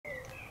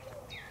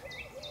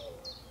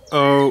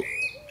Oh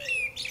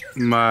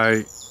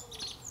my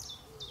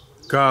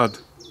God.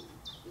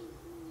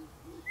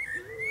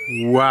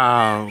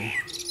 Wow.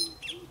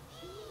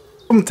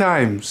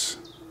 Sometimes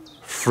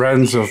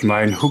friends of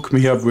mine hook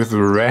me up with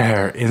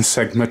rare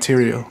insect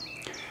material.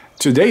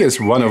 Today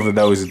is one of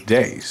those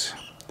days.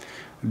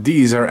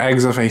 These are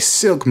eggs of a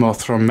silk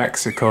moth from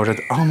Mexico that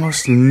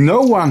almost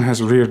no one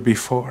has reared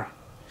before.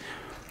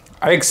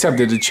 I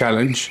accepted the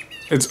challenge.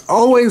 It's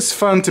always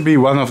fun to be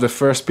one of the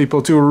first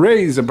people to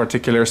raise a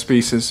particular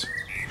species.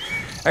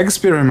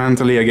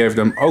 Experimentally, I gave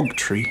them oak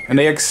tree and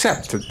they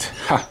accepted.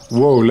 Ha,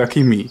 whoa,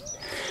 lucky me.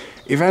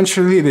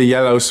 Eventually, the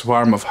yellow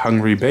swarm of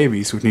hungry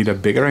babies would need a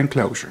bigger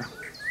enclosure.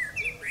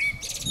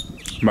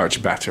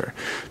 Much better.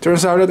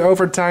 Turns out that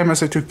over time,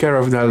 as I took care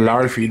of the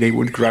larvae, they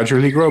would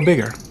gradually grow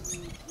bigger.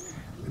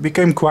 It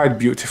became quite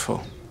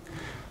beautiful.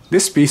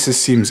 This species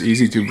seems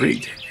easy to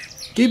breed.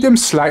 Keep them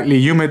slightly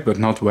humid but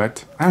not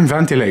wet and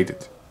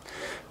ventilated.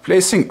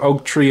 Placing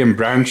oak tree in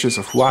branches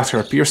of water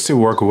appears to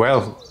work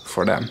well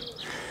for them.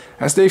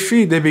 As they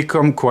feed, they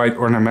become quite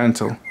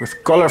ornamental,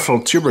 with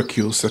colorful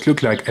tubercules that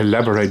look like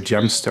elaborate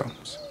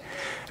gemstones.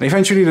 And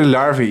eventually the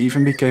larvae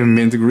even became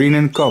mint green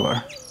in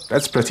color.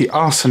 That's pretty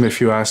awesome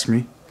if you ask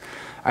me.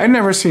 I've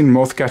never seen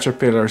moth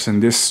caterpillars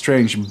in this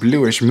strange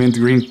bluish mint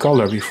green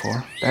color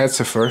before. That's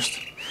a first.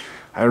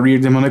 I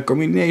reared them on a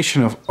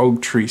combination of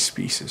oak tree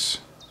species.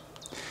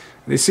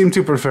 They seem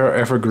to prefer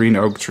evergreen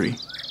oak tree.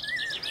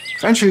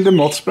 Eventually the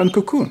moths spun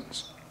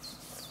cocoons.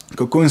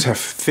 Cocoons have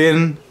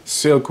thin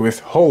silk with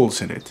holes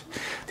in it.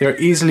 They are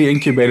easily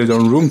incubated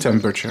on room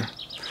temperature.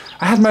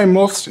 I had my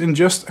moths in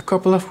just a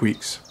couple of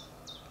weeks.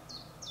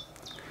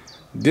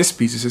 This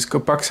species is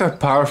Copaxa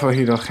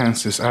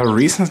parvohidalgensis, a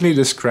recently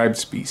described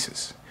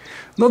species.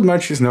 Not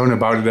much is known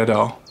about it at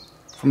all.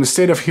 From the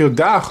state of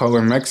Hildago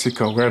in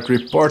Mexico, where it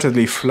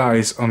reportedly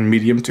flies on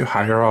medium to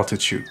higher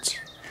altitudes.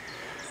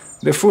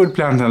 The food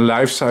plant and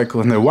life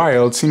cycle in the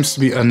wild seems to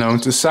be unknown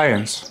to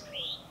science.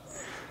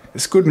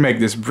 This could make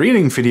this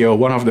breeding video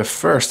one of the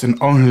first and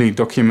only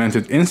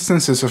documented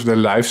instances of the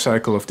life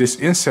cycle of this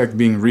insect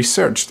being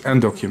researched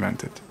and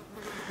documented.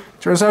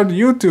 Turns out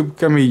YouTube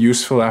can be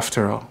useful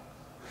after all.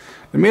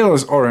 The male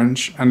is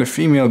orange and the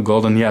female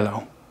golden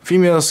yellow.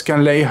 Females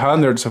can lay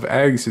hundreds of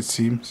eggs, it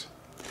seems.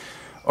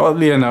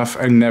 Oddly enough,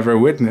 I never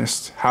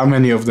witnessed how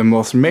many of the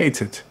moths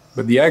mated,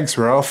 but the eggs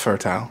were all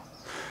fertile.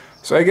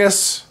 So I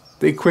guess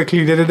they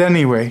quickly did it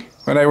anyway,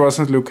 when I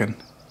wasn't looking.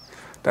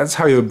 That's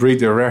how you breed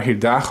the rare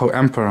Hildago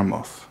emperor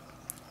moth.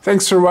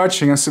 Thanks for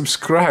watching and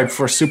subscribe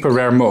for super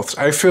rare moths.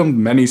 I filmed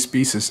many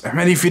species and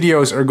many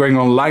videos are going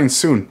online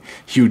soon.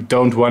 You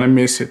don't want to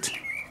miss it.